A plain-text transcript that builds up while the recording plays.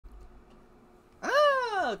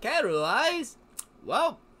Okay, guys.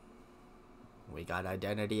 Well, we got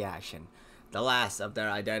Identity Action, the last of their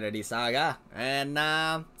Identity saga, and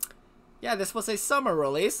yeah, this was a summer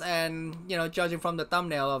release, and you know, judging from the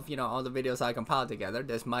thumbnail of all the videos I compiled together,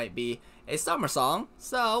 this might be a summer song.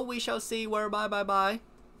 So we shall see where Bye Bye Bye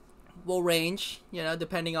will range.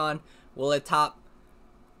 Depending on, will it top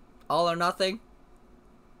All or Nothing,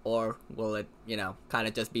 or will it kind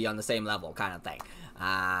of just be on the same level kind of thing.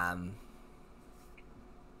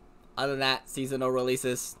 Other than that, seasonal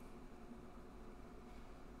releases,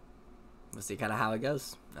 we'll see kind of how it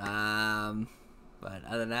goes. But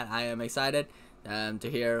other than that, I am excited to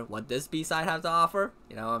hear what this B-side has to offer.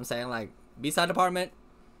 You know what I'm saying? Like, B-side department,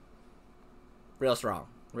 real strong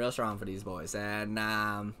for these boys. And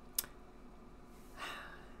other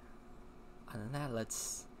than that,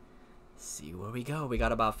 let's see where we go. We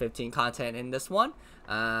got about 15 content in this one.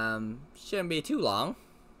 Shouldn't be too long,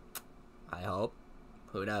 I hope.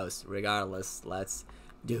 Who knows? Regardless, let's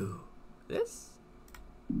do this.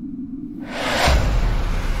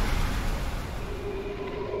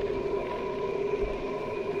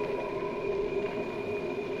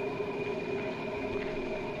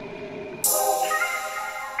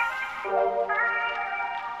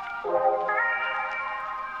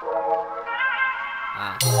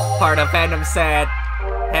 Part of fandom said,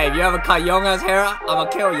 "Hey, if you ever cut Yonga's hair, I'm gonna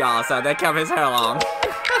kill y'all." So they kept his hair long.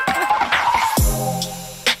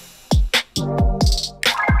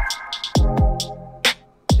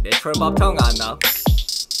 They did trip up Tongan though.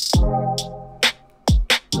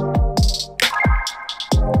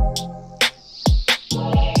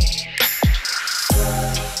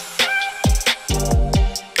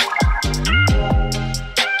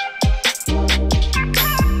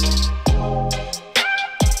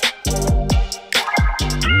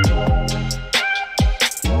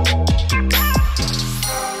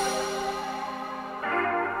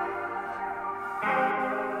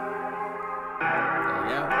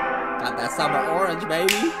 Got that summer orange,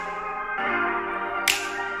 baby.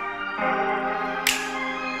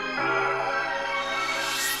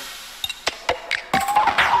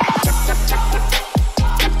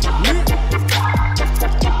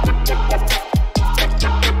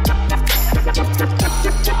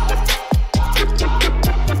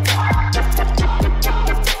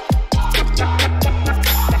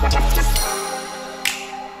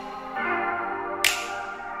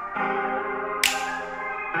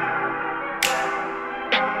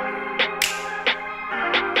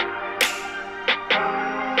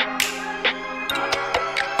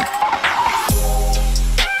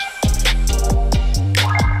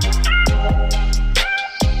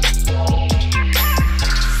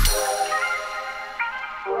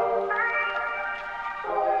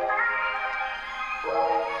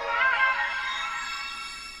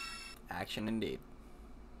 Action indeed.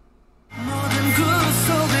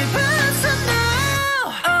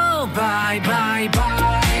 Oh, bye, bye,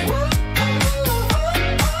 bye.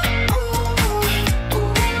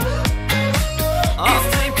 It's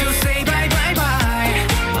time to say bye, bye, bye.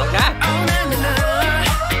 Okay. Oh, na, na, na.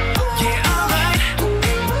 Yeah, alright.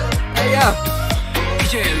 There you go.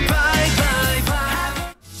 이젠 bye, bye, bye.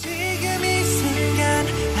 지금 이 순간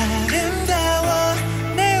아름다워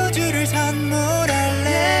내 우주를 선물할래.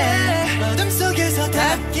 어둠 속에서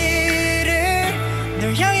닿기를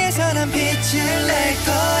널 향해서 난 빛을 낼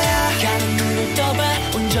거야. 가는 눈을 떠봐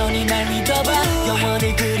온전히 날 믿어봐.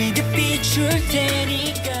 영원을 그리듯 비출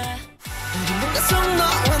테니까. 누군가 속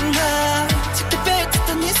너와 나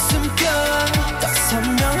특별했던 이 숨결 더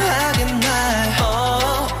선명하게 날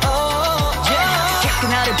가끔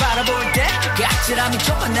나를 바라볼 때 그 아찔함이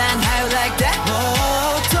좁아 난 how you like that.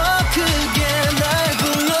 더 크게 날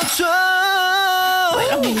불러줘.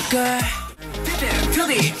 Wait a minute girl. To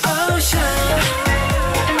the ocean.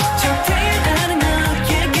 저 태양 아래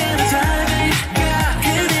너에게 diving.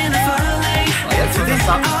 그대 나 falling. This is a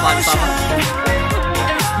fun summer.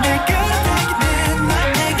 날 끌어당기는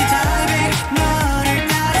너에게 diving. 너를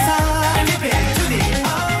따라서 to the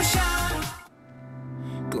ocean.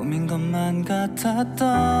 꿈인 것만 같았던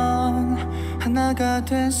하나가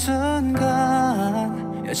된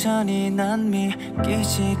순간 여전히 난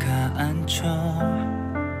믿기지가 않죠.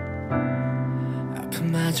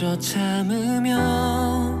 아픔마저 참으며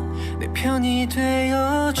내 편이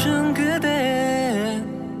되어준 그대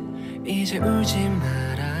이제 울지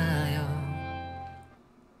말아요.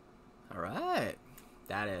 Alright.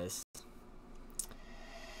 That is.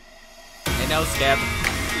 Ain't no skip.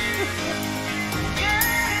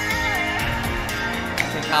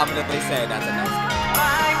 I can confidently say that's a no skip.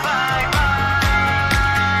 Bye, bye, bye.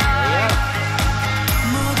 There you go.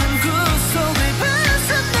 모든 그 속을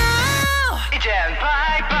벗어나 이젠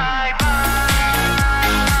bye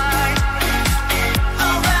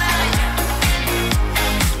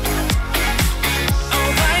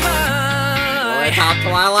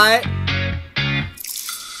Twilight?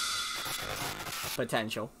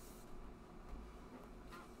 Potential.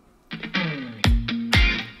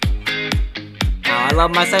 Now, I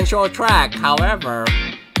love my sensual track, however,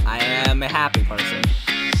 I am a happy person.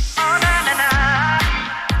 And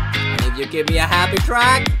if you give me a happy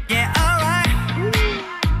track, Yeah,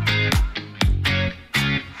 alright.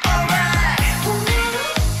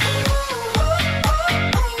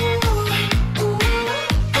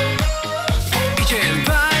 이젠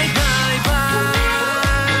bye bye bye.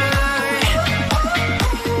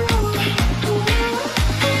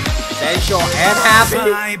 sensual and happy.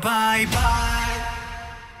 Bye bye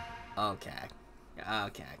bye. Okay.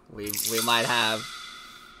 Okay. We might have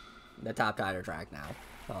the top title track now.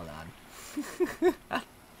 Hold on.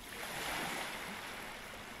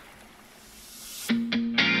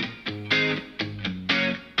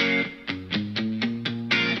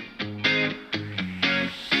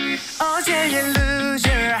 어제의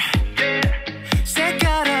loser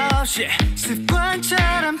색깔 없이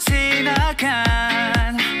습관처럼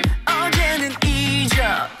지나간 어제는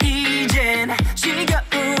잊어 이젠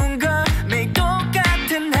지겨운 걸 매일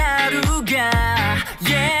똑같은 하루가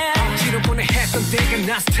yeah 억지로 보내 했던 내가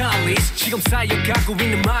나 스타일리스트 지금 쌓여가고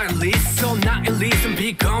있는 마일리스트 So not at least and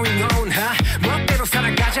be going on 멋대로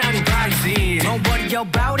살아가자는 바이지 Don't worry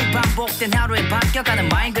about it 반복된 하루에 바뀌어가는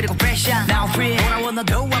마인 그리고 패션 Now free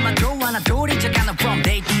돌아오너도 아마도 하나도 잊어가는 from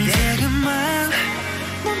day to day 지금만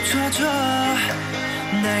멈춰줘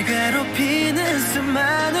날 괴롭히는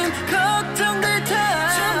수많은 걱정들 다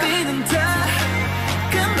준비는 다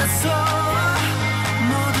끝났어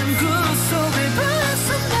모든 구름 속을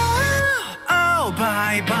벗어나 Oh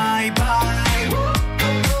bye bye bye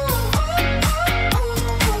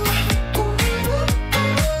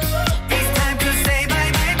It's time to say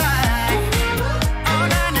bye bye bye Oh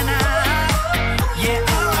na na na Yeah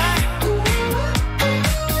alright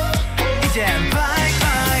이젠 bye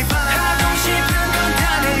bye bye 하고 싶은 건 다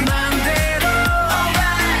내 맘대로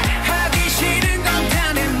Alright 하기 싫은 건 다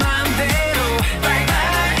내 맘대로 Bye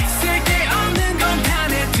bye 쓸데없는 건 다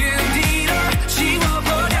내 등 뒤로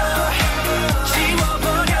지워버려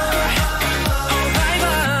지워버려 Oh bye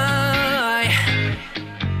bye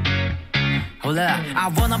Hold up I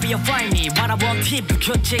wanna be a find me What I want keep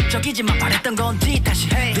규칙적이지만 바랬던 건지 다시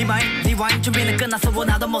해 Rewind 준비는 끝났어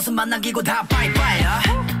원하던 모습만 남기고 다 bye bye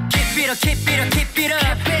Keep it up keep it up keep it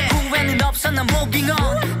up 후회는 없어 난 moving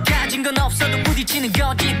on 가진 건 없어도 부딪히는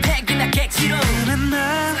거지 팩이나 객지로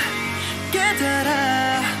난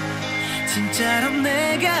깨달아 진짜로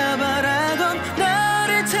내가 바라던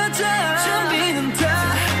너를 찾아 준비는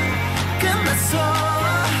다 끝났어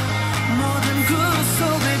모든 구름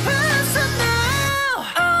속을 벗어나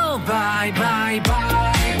Oh bye bye bye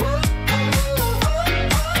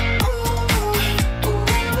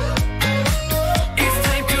It's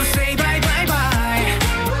time to say bye bye bye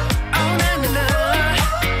Oh na na na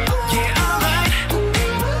Yeah alright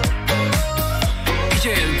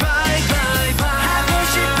이젠 bye bye bye 하고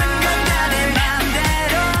싶은 건 다 내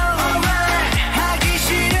맘대로 Alright 하기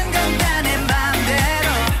싫은 건 다 내 맘대로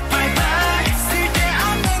Bye bye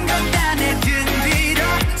쓸데없는 건 다 내 등 뒤로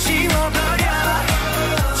지워버려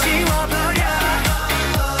지워버려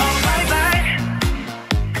Oh bye bye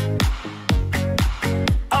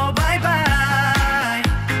Oh bye bye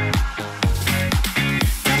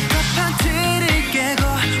답답한 틀을 깨고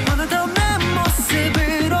오늘도 내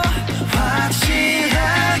모습으로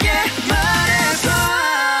확실하게 말해봐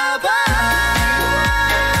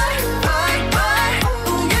Bye bye bye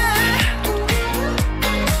Ooh yeah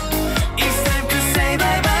It's time to say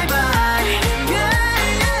bye bye bye Yeah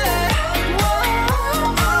yeah Whoa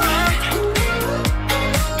alright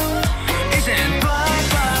이젠 bye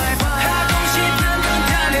bye bye 하고 싶은 건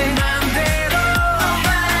다 내 맘대로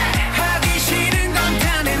Alright 하기 싫은 건 다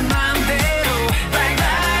내 맘대로 Bye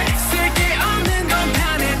bye 쓸데없는 건 다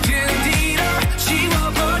내 등 뒤로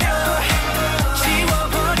지워버려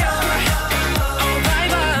지워버려 Oh bye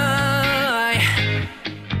bye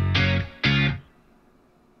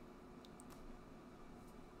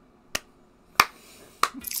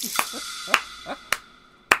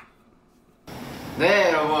네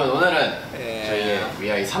여러분 오늘은 예. 저희의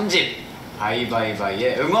위아이 3집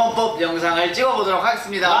바이바이바이의 응원법 영상을 찍어보도록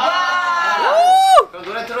하겠습니다. 그럼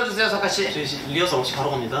노래 틀어주세요 석가씨. 저희 리허설 없이 바로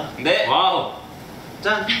갑니다. 네. 와우.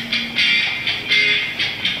 짠.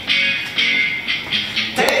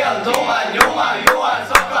 대현 동안 용환 요한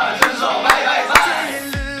석가 준서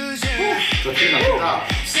바이바이바이. 저 팀 나왔다.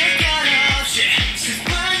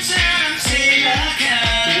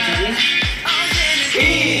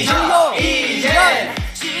 이정 이제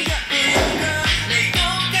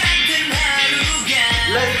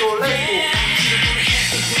렛츠고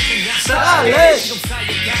렛츠고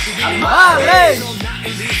Violence!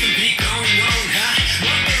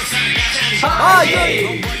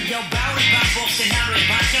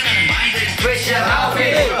 Special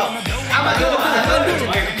outfit. 아마도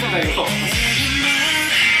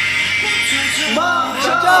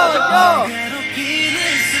멈춰줘.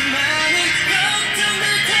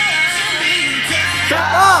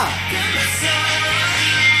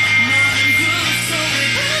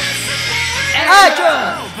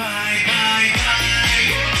 Action!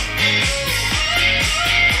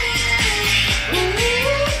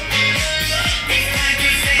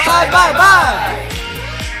 Bye, bye, bye!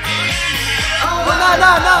 Oh,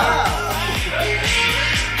 no.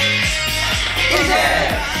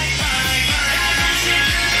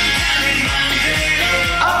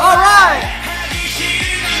 Alright!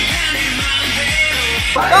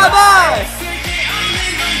 Bye, bye!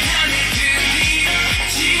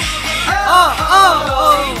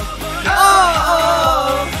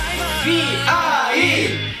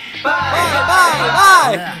 Bye, bye,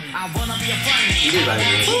 bye! 이를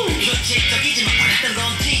말고.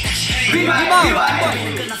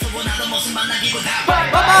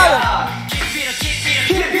 Bye, bye!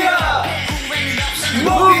 Keep it up.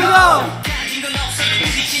 Move it on!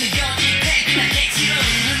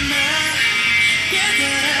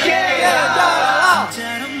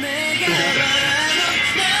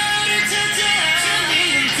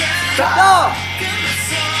 Go!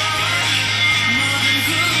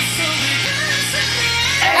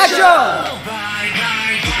 Action!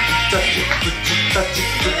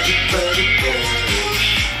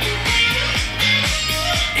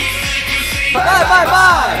 Bye, bye,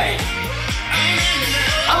 bye!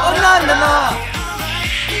 Oh, no.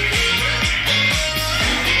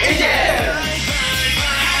 이제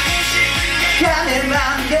가는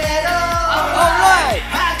맘대로 Alright!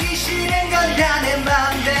 하기 싫은 건 다 내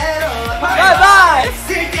맘대로 Bye, bye!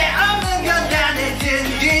 쓸데없는 건 다 내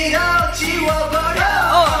등 뒤로 지워버려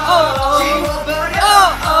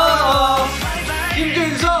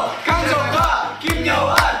김준석, 강성화,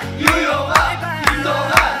 김여환, 유영아,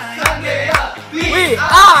 김동환, 상대야, We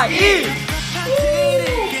are E!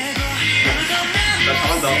 나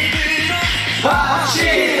잘한다.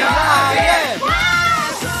 확실하게.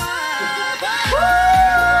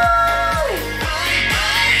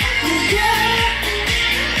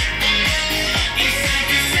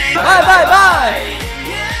 Bye, bye, bye!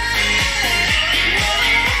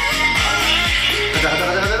 가자.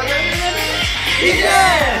 이제!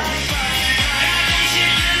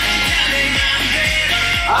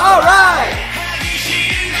 Alright!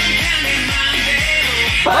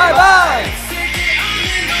 Bye, bye!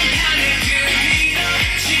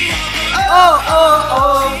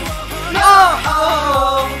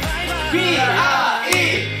 Oh! We are E.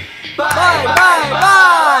 Bye, bye,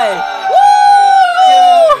 bye!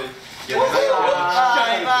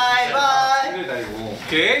 힘들다 이거.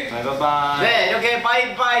 오케이. 바이바이. 네, 이렇게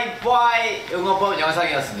바이바이 응원법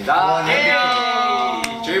영상이었습니다.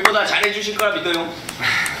 안녕. 저희보다 잘해주실 거라 믿어요.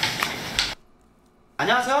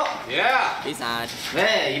 안녕하세요. 예. 비싼.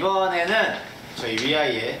 네, 이번에는 저희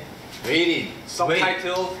위아이의 웨이린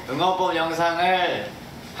서브타이틀. 응원법 영상을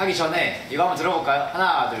하기 전에 이거 한번 들어볼까요?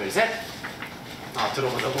 하나, 둘, 셋. 아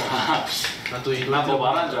들어보자고. 난 또 이 노래 나뭐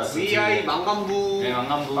말한 줄 알았어. VI 망간부. 네,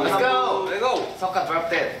 망간부. Let's go. Let's go. 석가 드랍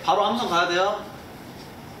때. 바로 함성 가야 돼요.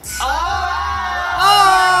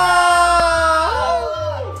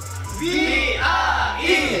 We are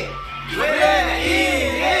E.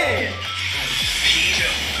 웨이린.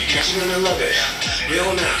 자신은 love it.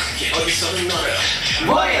 외워놔 어디서든 너를.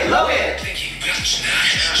 Boy, I love it.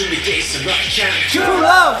 준비돼 있어 럭키 짱. True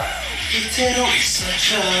love! 이대로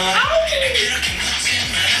있어줘.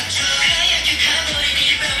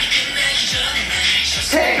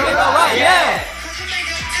 Take it Alright, yeah!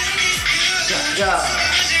 자.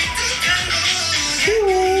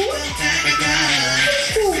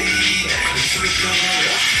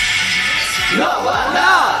 너와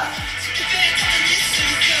나.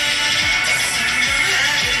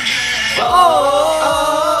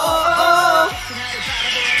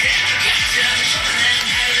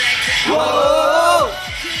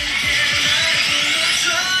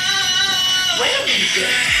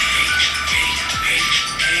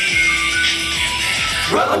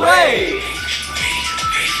 Run away!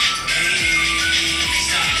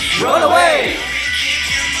 Run away!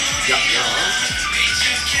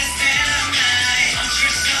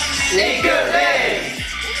 Nickname!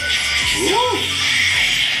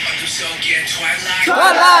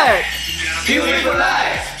 Twilight! Beautiful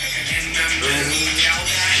life!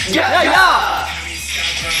 Yeah, yeah!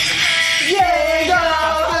 Yeah,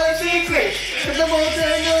 the secret! The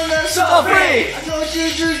most So free!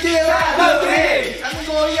 다시 줄게요. 가는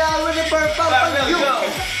거야. Whenever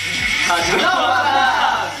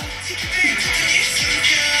가져와.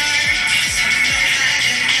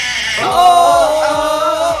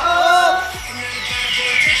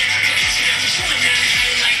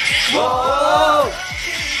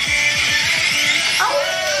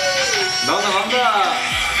 나간다.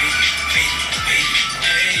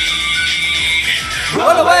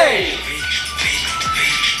 Run away.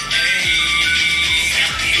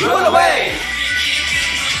 Run away.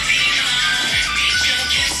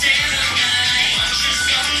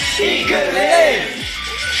 이끌림.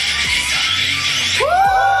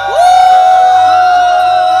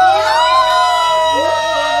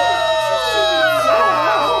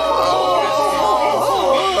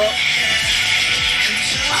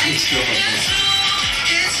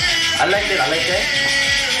 I like that. I like that.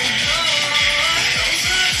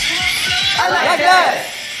 I like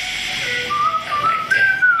that.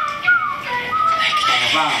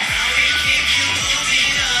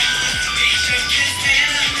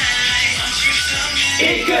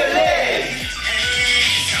 이끌림.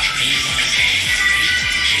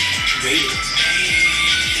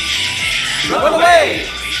 Run away.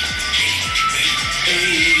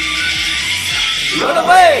 Run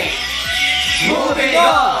away. Moving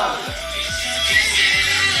on.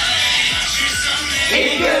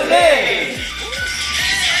 이끌림.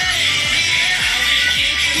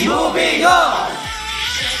 Moving on.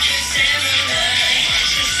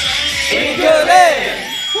 이끌림.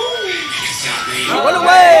 Run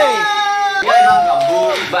away.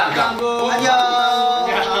 방감부. 안녕.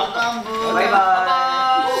 바이바이.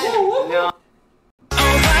 안녕.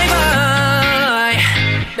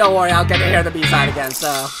 Don't worry, I'll get to hear the B-side again,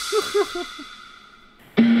 so.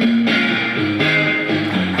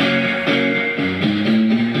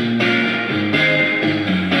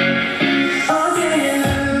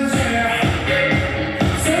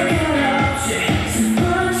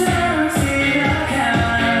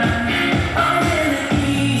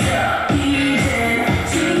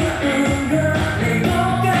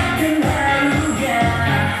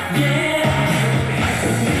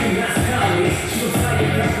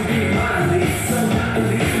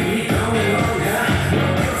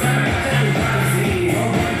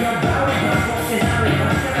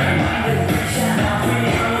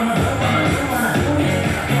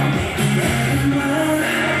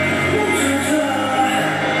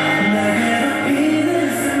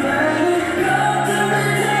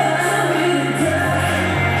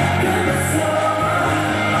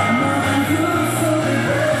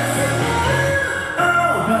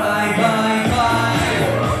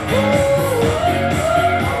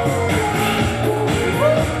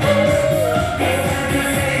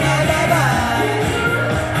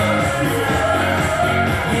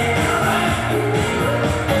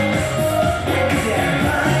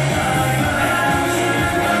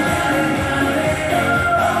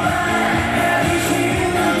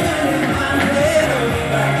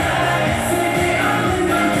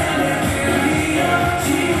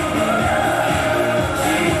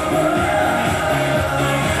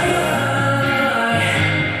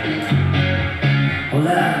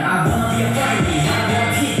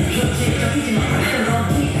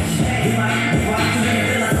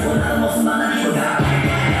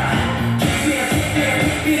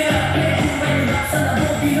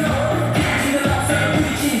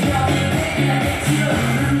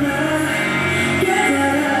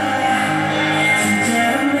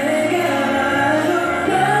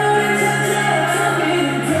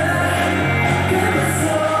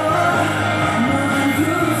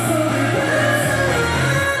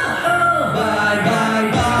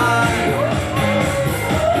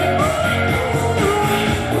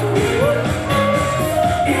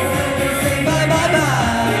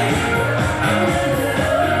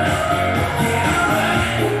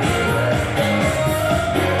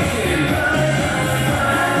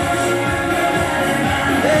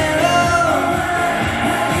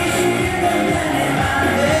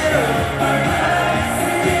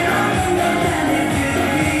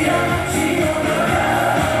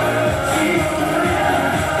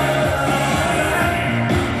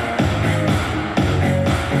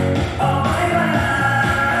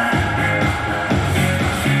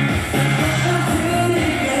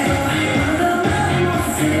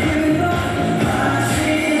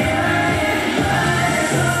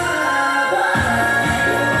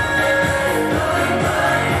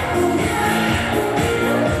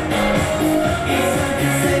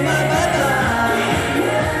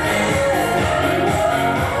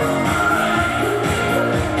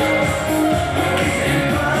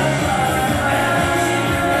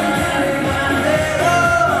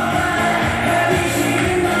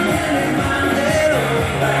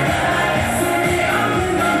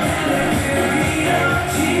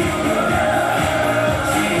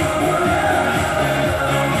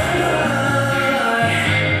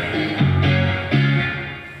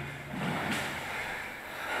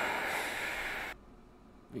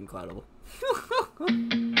 incredible.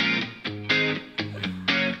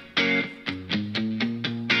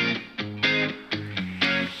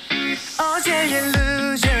 어제의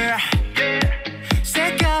loser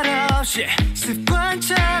색깔 없이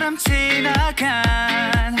습관처럼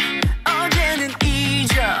지나간 어제는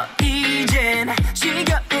잊어 이젠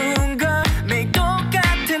지겨운 걸 매일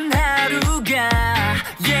똑같은 하루가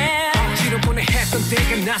yeah 억지로 보내 했던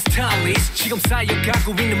때가 나 스타일리스트 지금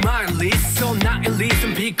쌓여가고 있는 마일리스트 So not at least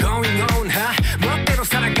and be going on 멋대로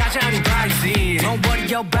살아가자니 바이지 Don't worry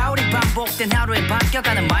about it 반복된 하루에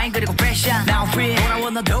바뀌어가는 마인 그리고 패션 Now free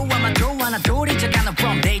돌아오너도 아마도 하나도 잊어가는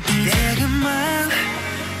from day to day 이제 그만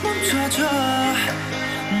멈춰줘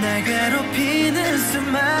날 괴롭히는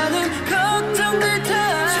수많은 걱정들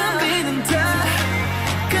다 준비는 다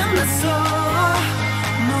끝났어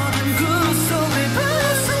모든 구속을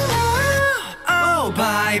벗어나 Oh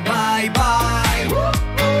bye bye bye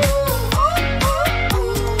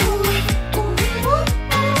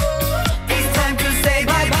It's time to say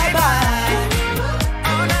bye bye bye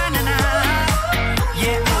Oh na na na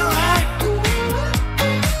Yeah alright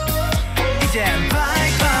이젠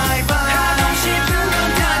bye bye bye 하고 싶은 건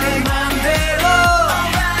다 내 맘대로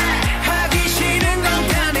하기 싫은 건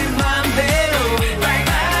다 내 맘대로 bye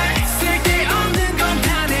bye 쓸데없는 건 다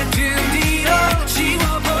내 등 뒤로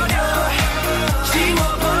지워버려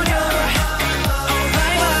Oh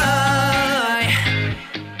bye bye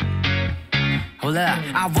Hola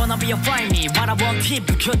I wanna be a find me What I want keep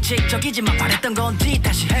규칙적이지만 바랬던 건지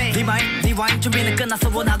다시 해 Rewind 준비는 끝났어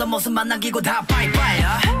원하던 모습만 남기고 다 bye bye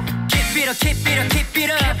Keep it up keep it up keep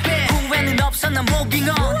it up 후회는 없어 난 moving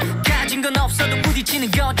on 가진 건 없어도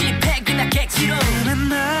부딪히는 거지 팩이나 객지로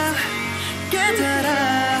난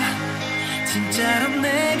깨달아 진짜로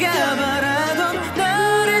내가 바라던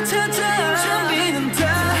나를 찾아 준비는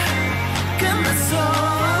다 끝났어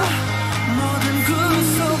모든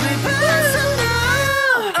구속을 벗어나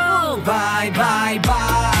Oh bye bye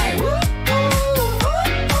bye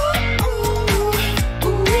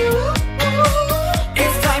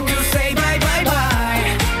It's time to say bye bye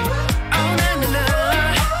bye Oh na na na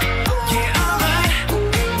Yeah alright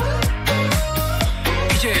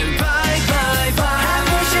이젠 bye bye bye 하고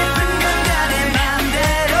싶은 건 다 내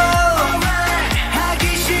맘대로 하기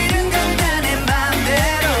싫은 건 다 내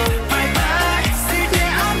맘대로 bye bye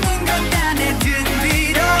쓸데없는 건 다 내 등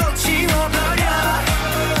뒤로 지워버려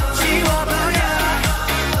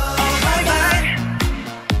Oh bye bye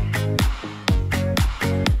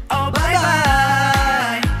Oh bye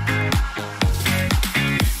bye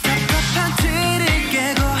답답한 틀을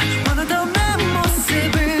깨고 원하던 내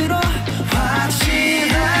모습으로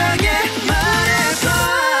확실하게 말해봐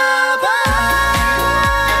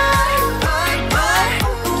Bye bye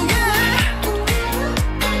oh yeah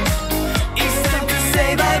It's time to say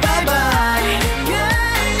bye bye bye Yeah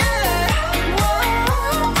yeah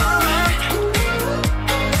alright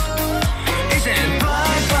이젠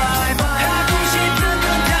bye bye bye 하고 싶은 건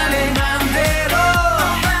다 내 맘대로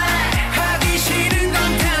하기 싫은 건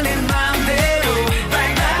다 내 맘대로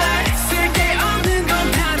bye bye 쓸데없는 건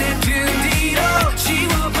다 내 등 뒤로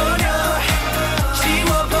지워버려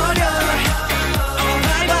Oh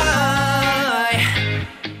bye bye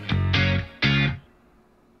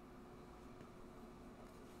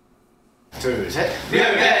둘셋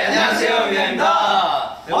미안해 안녕하세요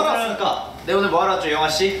미안입니다 뭐하러 왔습니까? 네 오늘 뭐하러 왔죠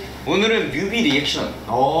영아씨? 오늘은 뮤비 리액션.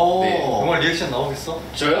 오 네. 영화 리액션 나오겠어?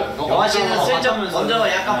 저요? 영아씨는 슬쩍 먼저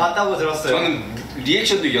약간 봤다고 들었어요 저는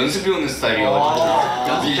리액션도 연습해오는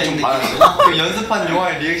스타일이어가지고 미리 좀 받았어요. 그 연습한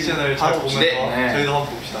영화의 리액션을 잘 보면서 네. 저희도 한번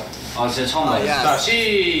봅시다. 아 진짜 처음 봤어요. yeah. 자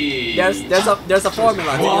시... There's a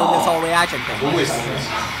formula to do this whole reaction thing. 보고 있어. 아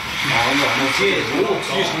근데 뒤에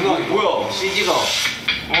장난 아니야 뭐야 CG가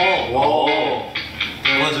와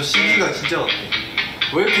맞아, CG가 진짜 같아.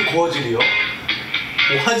 왜 이렇게 고화질이야?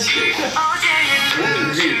 뭐하지?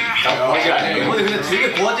 뮤비 나 거짓 아니에요. 근데 되게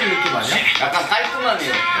고화질 느낌 아니야? 약간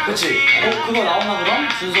깔끔하네요. 그치? 그거 나오나 그럼?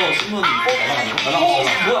 순서 신문 나가는 거?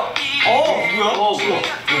 뭐야?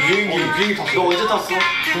 비행기 탔어 너 언제 탔어?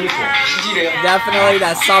 그니까 CG래요. Definitely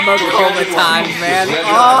that summer COVID times, man.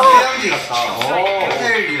 아, Oh, 휴양지 같다.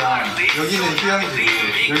 호텔이랑 여기는 휴양지고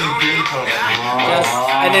여기는 비행기 타러 가. just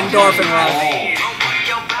an endorphin rush.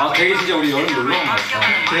 아 되게 진짜 우리 여름 놀러 온 것 같다.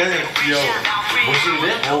 걔네 귀여워.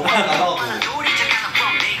 멋있는데? 빨리 나가고.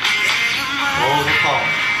 좋다.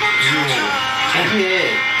 유용호.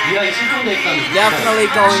 저기에 미아이 실종돼 있다는 Definitely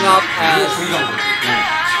going up as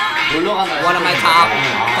놀러 가나 one of my top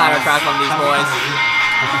title tracks from these boys.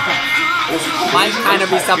 Might kind of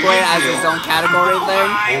be separated as its own category thing,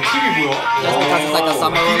 TV 뭐야? just because it's like a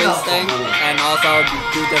summer release thing, and also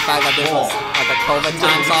due to the fact that this was like a COVID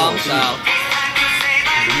time song, so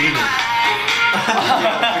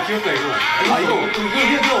귀엽다 이거. 아 이거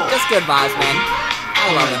Just good vibes, man. I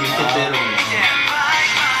love it.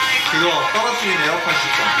 이거 떨어뜨린 에어컨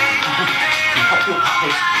시점.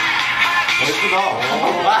 예쁘다.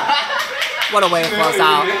 What a way to close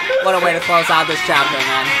out. What a way to close out this chapter,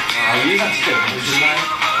 man. 아 위에가 진짜 예쁘다.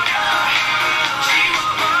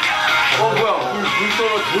 뭐야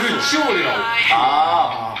돌을 치워버리라고.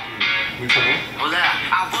 아 물처럼?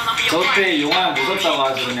 저때 용환 무섭다고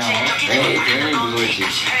아주 그냥. 에이 당연히 무서웠지.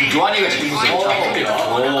 요한이가 제일 무서웠다.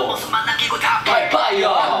 오. 빠이빠이야.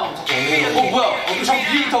 뭐야? 또 자꾸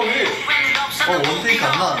비행기 타고 해. 원테이크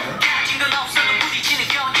안 나왔네?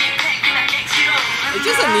 It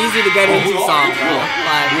just an easy to get into song, bro.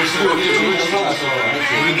 Like, 우리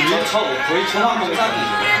거의 천왕 명작이죠.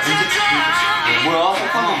 뭐야?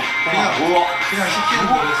 그냥 시키는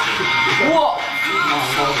거였어. 우와!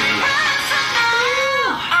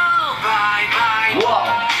 우와!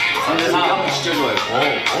 3대3 진짜 좋아요.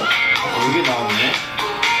 이게 나왔네?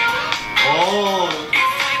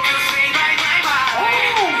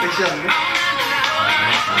 섹시한데?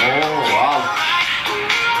 와우.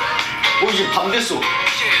 이제 밤 됐어.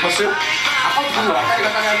 봤어요? 아까부터 밤을 왔다리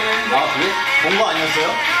갔다리 하는데. 아, 그래? 본 거 아니었어요?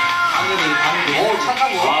 당연히 차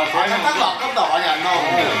타고? 차 타고 아깝다. 많이 안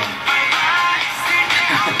나오는데.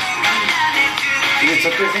 근데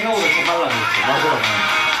저때 생각보다 차 빨랐네. 맞아.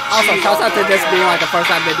 also, shouts out to this being like the first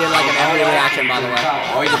time they did like an MV reaction, by the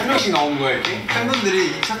way. 이제 한 명씩 나온 거야, 이렇게? 팬분들이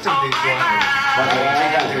이 착장 되게 좋아하는 거. 맞아,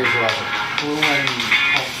 생각 되게 좋아서.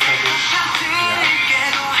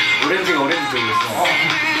 오렌지가 오렌지 쪽이었어.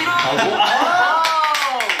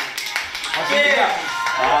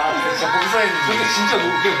 진짜 봉사했는데. 근데 진짜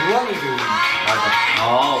그냥 놀았는데, 우리. 맞아.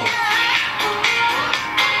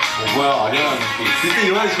 뭐야, 아리아나 느낌. 그때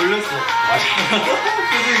요한이 졸렸어. 맞아.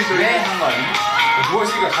 표정이 졸려. 한 거 아니야?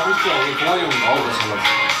 누워있으니까 자고 싶더라. 우리 동환이 형이 나오고 잘났어.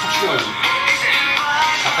 푹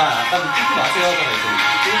약간 찍지 마세요 하잖아, 이제.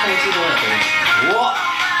 찐빵 찍어야 돼. 우와!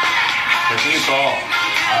 잘생겼다.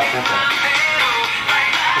 고맙다.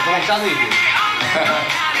 그거랑 짜는 이게.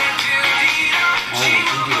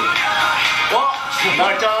 날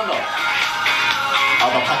짠한다. 나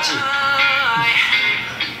봤지.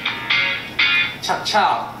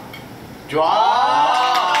 착착.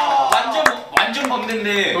 좋아. 완전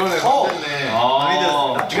범됐네. 그러네, 범됐네. 많이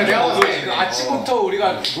됐어. 그러니까 내가 보기엔 아침부터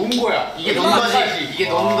우리가 논 거야. 이게 논 거지. 이게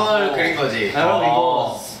논 걸 그린 거지. 여러분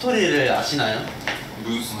이거 스토리를 아시나요?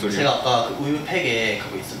 무슨 스토리? 제가 아까 그 우유 팩에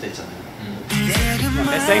그거 있을 때 있잖아요.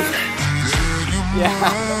 Missing?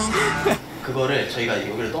 Yeah. 그거를 저희가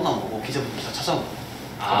여기를 떠나보고 기자분들 다 찾아온 거예요.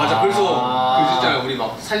 맞아. 그래서 그 진짜 우리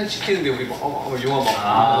막 사진 찍히는데 우리 막 영화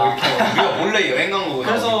막 이렇게 하고 우리가 몰래 여행 간 거거든.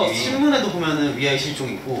 그래서 신문에도 보면은 위아이 실종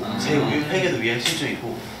있고 제 우유 팩에도 위아이 실종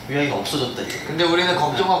있고 위아이가 없어졌다 이거. 근데 우리는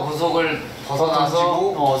걱정과 구속을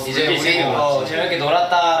벗어나서 이제 우리 재밌게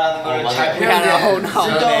놀았다라는 걸 잘 표현해.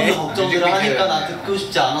 쓸데없는 걱정들을 하니까 나 듣고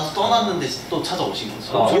싶지 않아서 떠났는데 또 찾아오신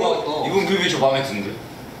거죠. 이분 뮤비 저 마음에 드는데?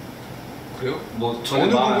 그래요? 뭐 어느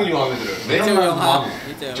부분이 마음에 들어요? 이태용 형.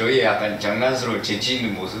 저희의 약간 장난스러운 재치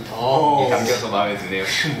있는 모습 담겨서 마음에 드네요.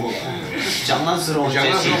 장난스러운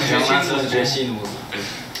재치 있는 모습.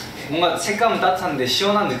 뭔가 색감은 따뜻한데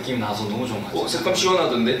시원한 느낌 나서 너무 좋은 것 같아요. 색감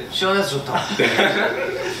시원하던데? 시원해서 좋다.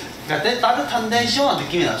 그러니까 따뜻한데 시원한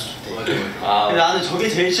느낌이 나서 좋대. 근데 나는 저게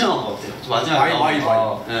제일 시원한 것 같아요. 마지막에 와이.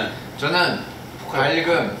 네. 저는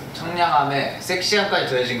밝음, 청량함에 섹시함까지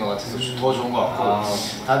더해진 것 같아서 더 좋은 것 같고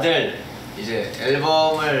다들 이제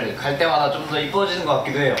앨범을 갈 때마다 좀 더 이뻐지는 것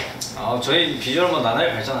같기도 해요. 저희 비주얼만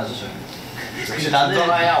나날이 발전하죠, 저희. 근데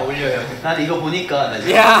나는 올려요. 나는 이거 보니까 나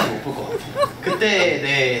이제 야. 못볼 것 같아. 그때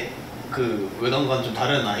내 그 외관과는 좀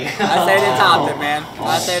다른 아이. I said it top, man.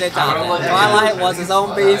 I said it top. Twilight was his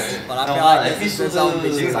own beast, but I feel like this is his own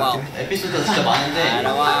beast as well. 에피소드가 진짜 많은데.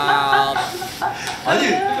 Wow.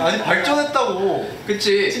 아니 발전했다고.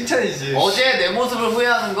 그치. 칭찬이지. 어제 내 모습을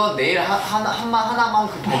후회하는 건 내일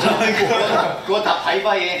하나만큼 보자. 그거 다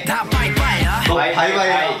바이바이해. 다 바이바이야. 너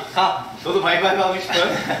바이바이. 가. 너도 바이바이 하고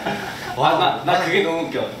싶어요? 나 그게 너무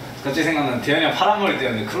웃겨. 갑자기 생각난 대현이 형 파란 머리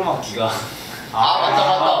때문에 크로마키가.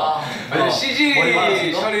 맞다. 아니 CG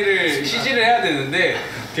처리를 CG를 해야 되는데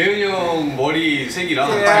대현이 형 머리 색이랑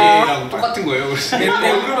자기랑 똑같은 거예요. 그래서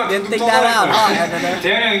얼굴만 Didn't think that out.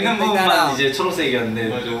 대현이 형 있는 Didn't think that 부분만 out. 이제 초록색이었는데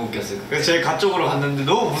너무 웃겼어요. 그래서 제일 가쪽으로 갔는데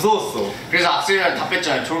너무 무서웠어. 그래서 악셀이랑 다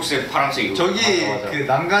뺐잖아요. 초록색, 파란색이고. 저기 맞아. 그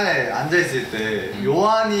난간에 앉아있을 때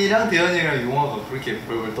요한이랑 대현이랑 용화가 그렇게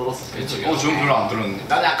벌벌 떨었었어요. 저는 별로 안 들었는데.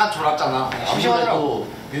 난 약간 졸았잖아. 심심하더라고. 아무래도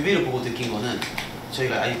뮤비를 보고 느낀 거는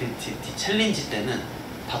저희가 아이덴티티 챌린지 때는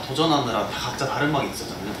다 도전하느라 각자 다른 방이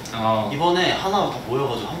있었잖아요. 이번에 하나로 다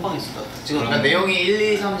모여가지고 한 방에 있었다. 그러니까 내용이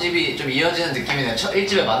 1, 2, 3집이 좀 이어지는 느낌이네요.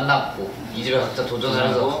 1집에 만났고 2집에 각자 도전을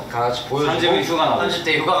해서 다 같이 보여주고 3집에 휴가 나고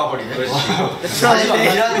 30대 휴가 가버리네. 다시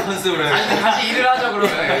일하는 컨셉으로 해. 아니 다시 일을 하자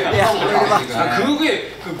그러면.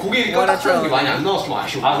 그게 그 곡이 깜짝하는 게 많이 안 나왔으면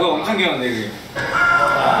아쉬워. 아 그거 엄청 귀여운데 그게.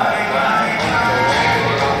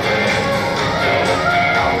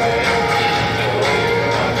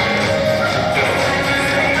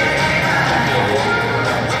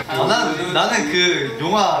 나는 그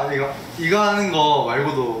용화 이거 하는 거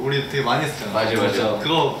말고도 우리 되게 많이 했었잖아. 맞아.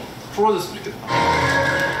 그거 풀어줬으면 좋겠다.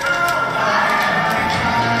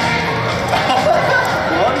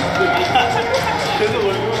 계속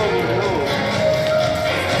얼굴만 보고.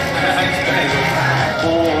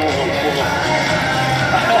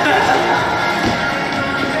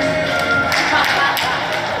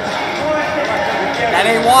 That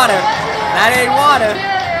ain't water. That ain't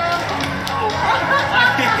water.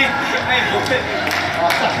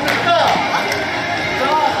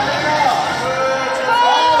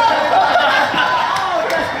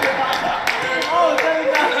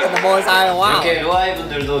 The boys are wow. 이렇게 루아이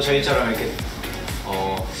분들도 저희처럼 이렇게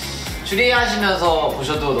추리하시면서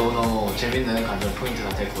보셔도 너무너무 재밌는 감정 포인트가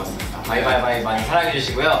될 것 같습니다. 바이바이바이 많이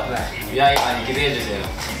사랑해주시고요. 위아이 많이 기대해주세요.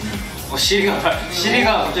 시리가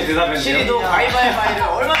갑자기 대답했네요. 시리도 바이바이바이를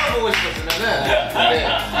얼마나 보고 싶었으면은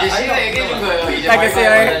이제 시리가 얘기해준 거예요. 이제 알겠어요.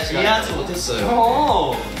 바이바이바이 이해하지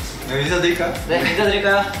못했어요. 네, 인사드릴까요? 네,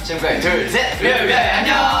 인사드릴까요? 지금까지 둘, 셋, 위아이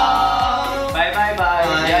안녕.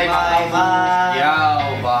 바이바이바이. 위아이 바이바이.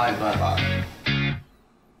 야우 바이바이바이.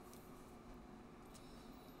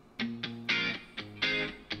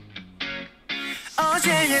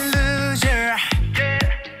 어제의 loser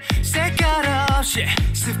색깔 없이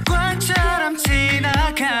습관처럼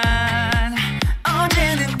지나간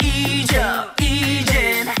어제는 잊어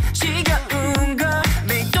이젠 지겨운 걸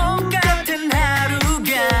매일 똑같은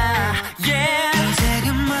하루가 이제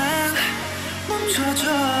그만 멈춰줘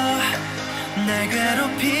날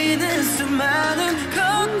괴롭히는 수많은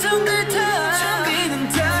걱정들 다 준비는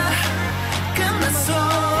다 끝났어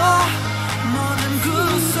모든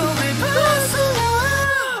구속을 벗어나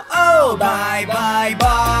Oh bye bye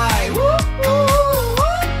bye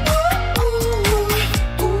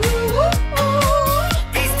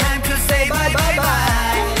It's time to say bye bye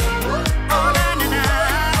bye Oh na na na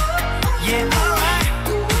Yeah alright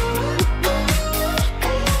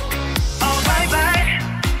Oh bye bye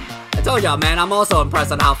I told y'all, man, I'm also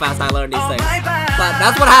impressed on how fast I learned these Oh things. bye bye But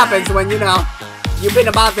that's what happens when, you know, you've been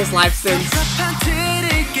about this life since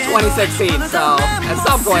 2016, so at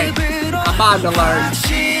some point, I'm bound to learn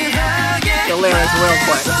the lyrics real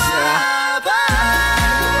quick. Yeah.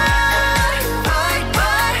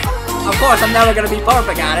 Of course, I'm never gonna be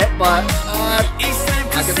perfect at it, but I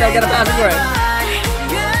can still get a passing grade.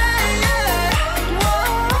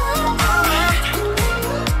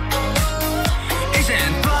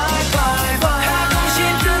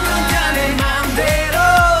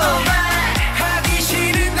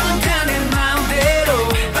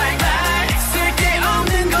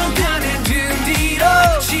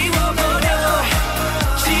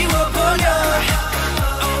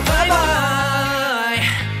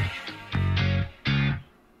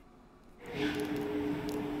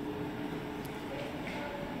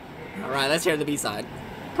 Alright, let's hear the B-side.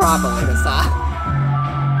 Properly this time.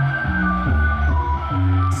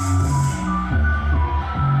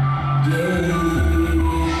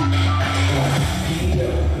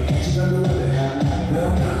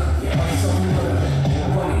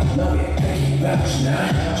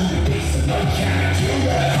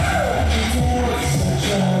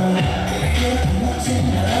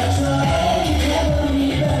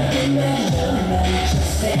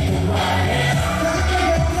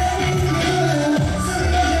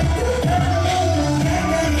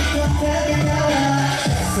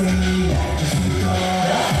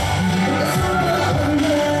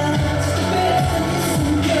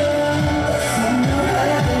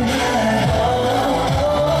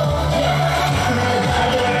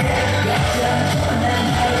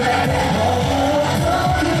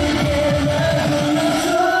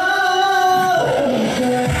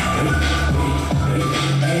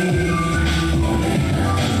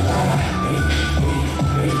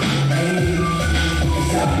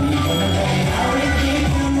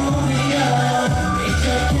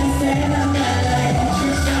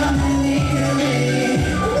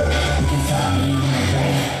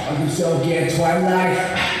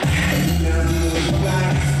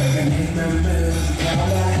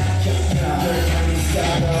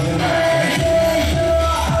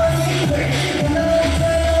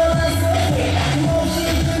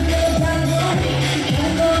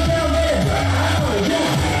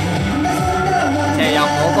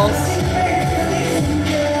 vocals.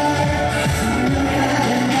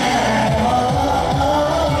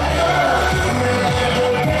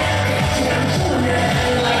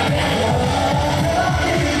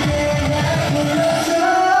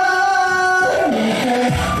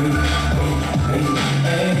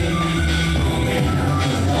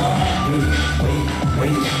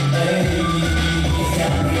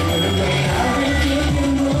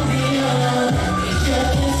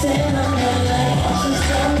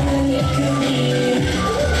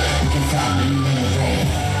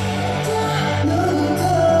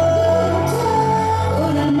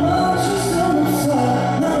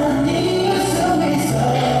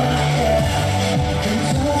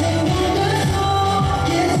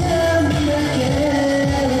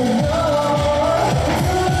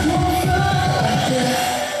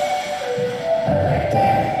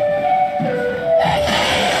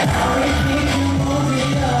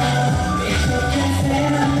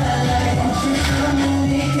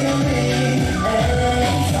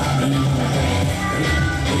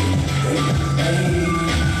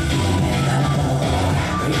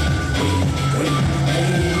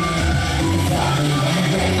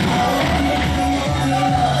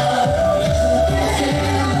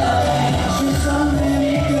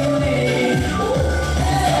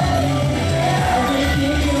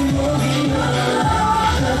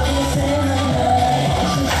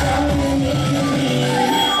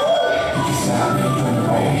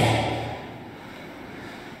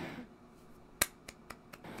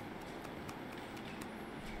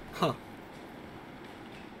 Huh.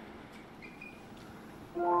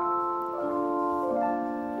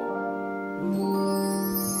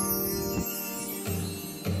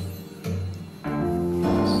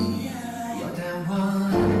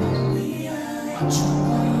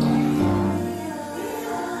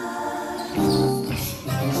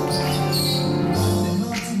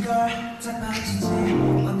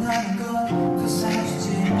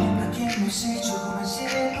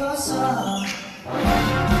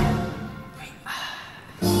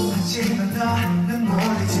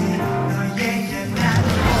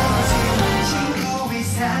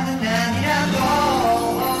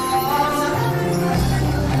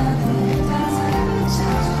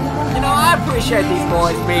 I appreciate these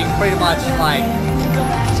boys being pretty much like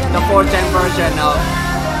the 4th gen version of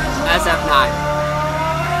SF9.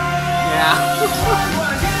 Yeah.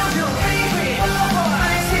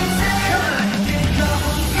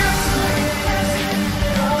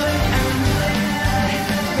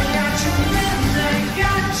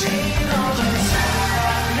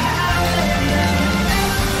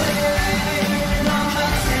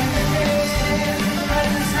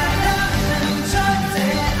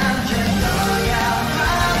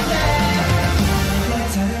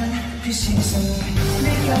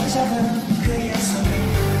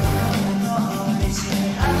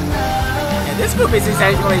 And this group is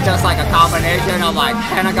essentially just like a combination of like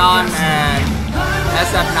Pentagon and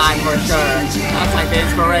SF9 for sure. That's like the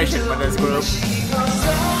inspiration for this group.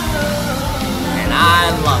 And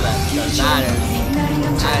I love it, because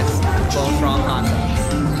that's full strong concept.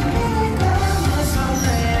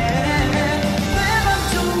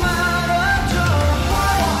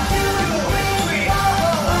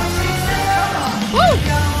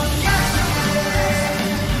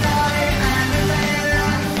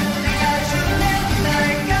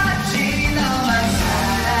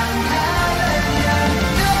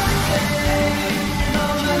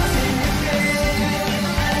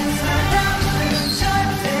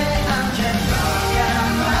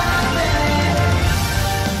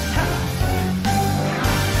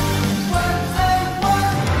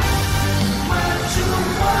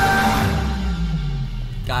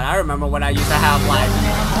 God, I remember when I used to have like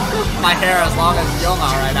my hair as long as Yoma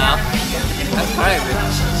right now. That's crazy.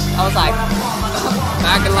 I was like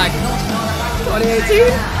back in like 2018.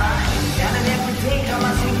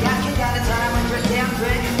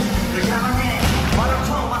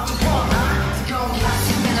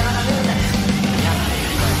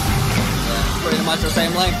 Pretty much the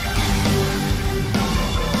same length.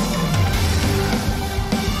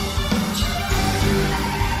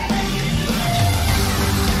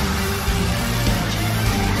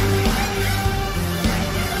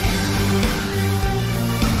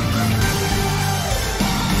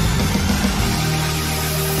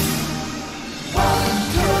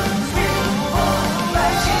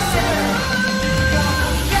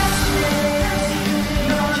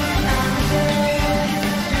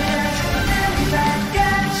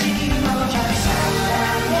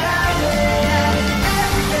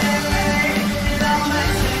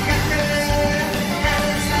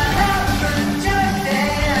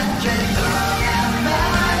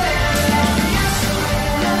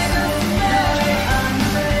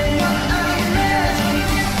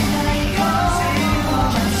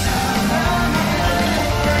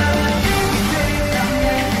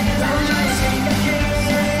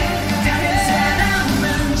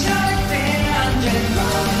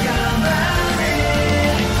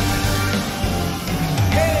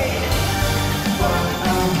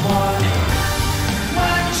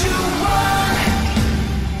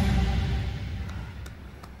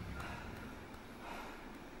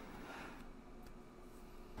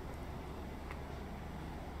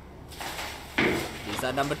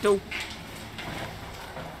 number 2.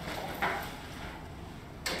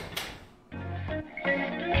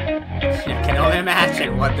 You can only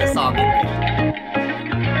imagine what this song would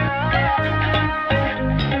be.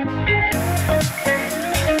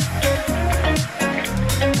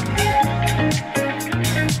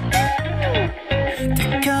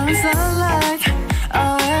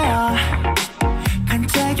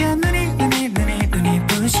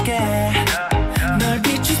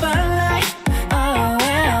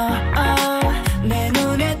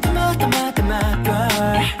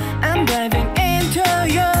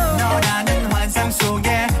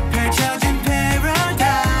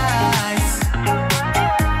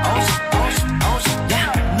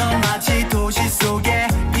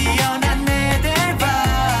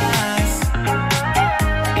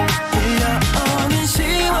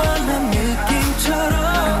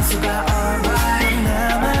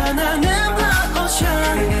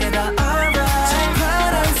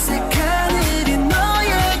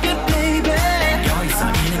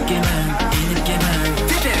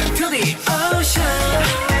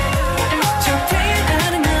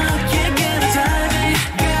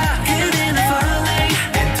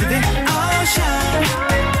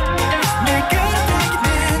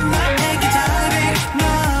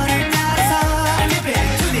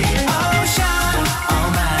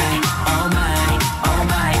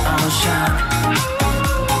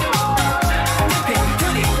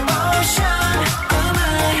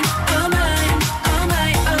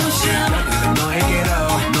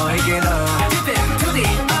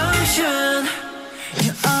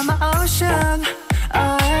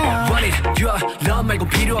 너 말고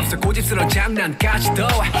필요 없어 고집스러운 장난까지도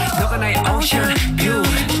너가 나의 ocean view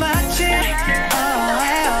맞지?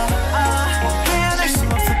 헤어날 수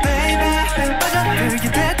없어 baby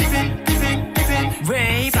빠져들게 돼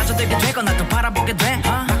왜 빠져들게 되고 나 또 바라보게 돼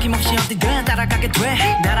막힘없이 어디든 따라가게 돼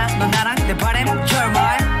나랑 너 나랑 내 바람 You're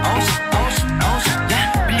my ocean ocean ocean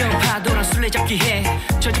yeah. 밀려온 파도랑 술래잡기 해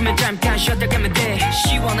젖으면 잠깐 쉬어들가면 돼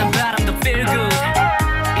시원한 바람도 feel good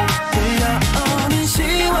들려오는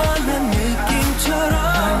시원한 느낌처럼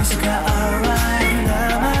여기서가 alright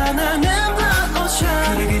나만 아는 blood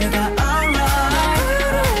ocean 그래 그래가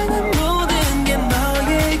alright 모든 게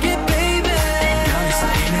너에게 baby 여기서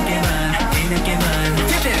이 느낌만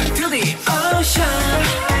Dip it to the ocean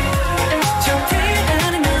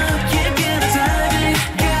정태하는 너에게 diving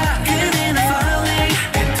가 그대는 falling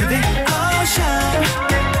into the ocean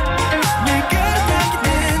날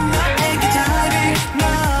끌어당기는 너에게 diving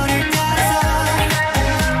너를 따라서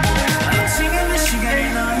지금 이 시간이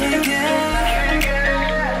너에게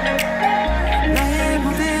나의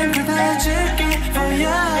모든 걸 다 줄게 for you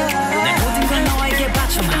내 모든 걸 너에게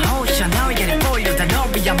바쳐 my ocean 너에게 보여 다 널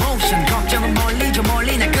위한 motion 걱정은 멀리 저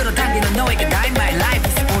멀리 날 끌어당기는 너에게 die my life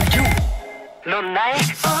is for you 넌 나의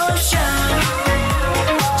ocean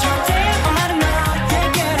정태하는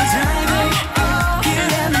너에게 diving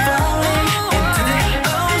그대는 falling into the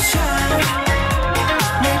ocean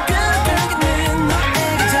날 끌어당기는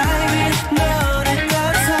너에게 diving 너를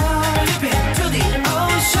따라서 Dip it to the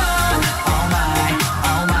ocean Oh my,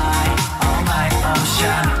 oh my, oh my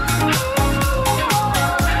ocean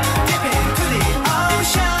Dip it to the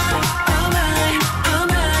ocean Oh my, oh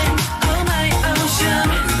my, oh my ocean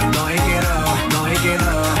너에게로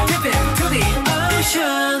Dip it to the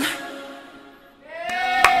ocean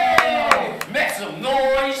Make some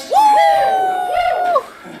noise.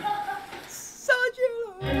 So true.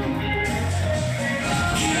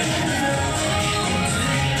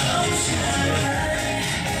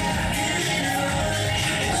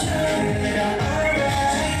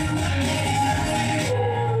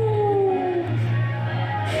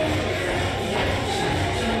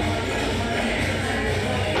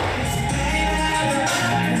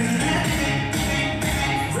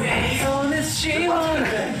 오늘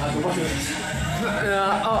시원해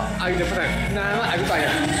근데 부탁해. 나만 알고 봐야.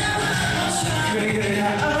 그래 그래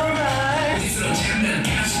alright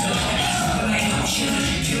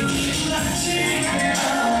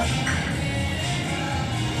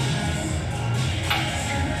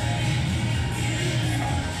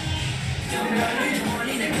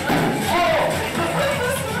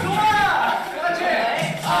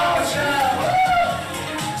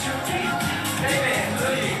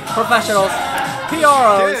Professionals,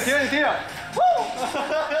 PROs. 뒤에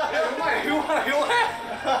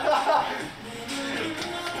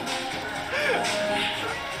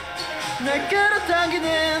날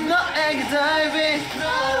끌어당기는 너에게 diving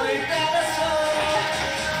너를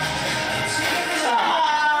따라서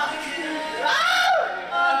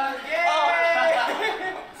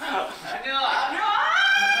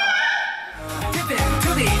Dip it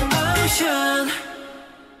to the ocean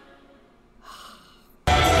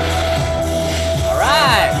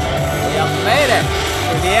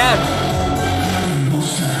Yeah.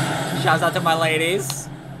 Shouts out to my ladies.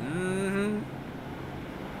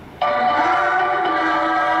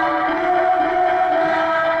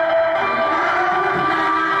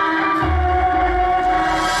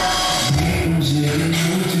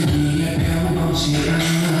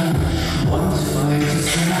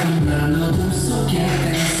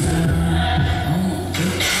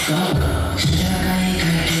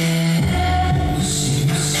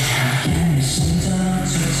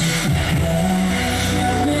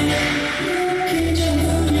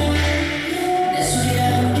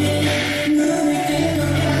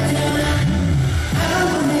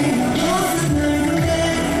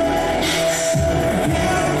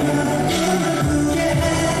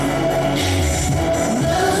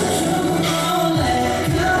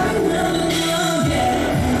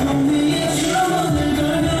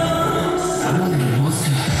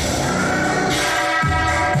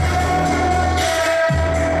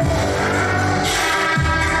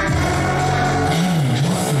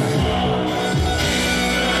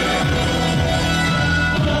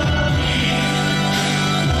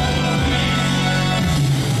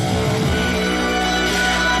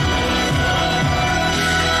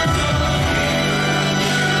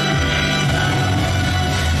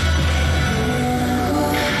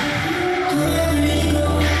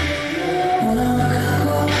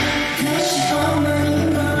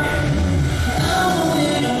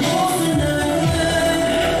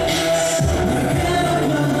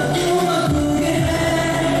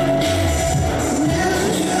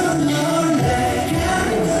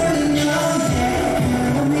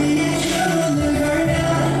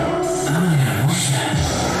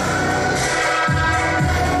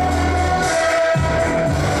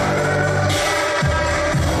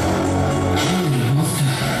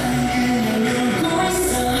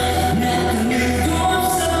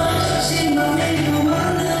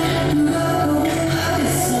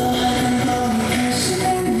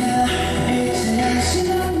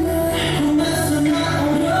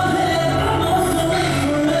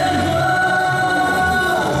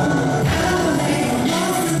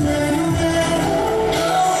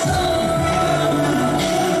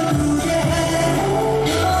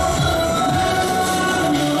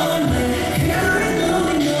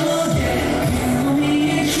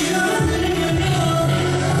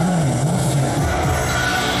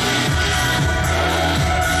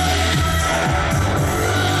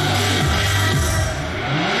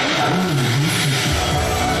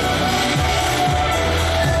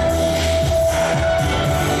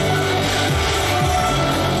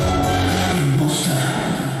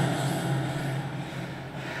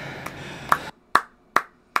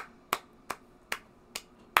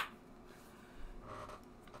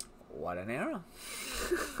 What an era.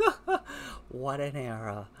 What an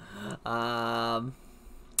era.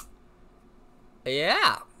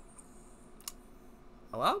 Yeah.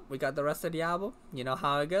 Well, we got the rest of the album. You know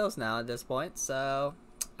how it goes now at this point. So,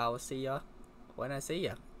 I will see ya when I see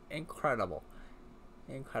ya. Incredible.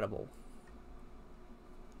 Incredible.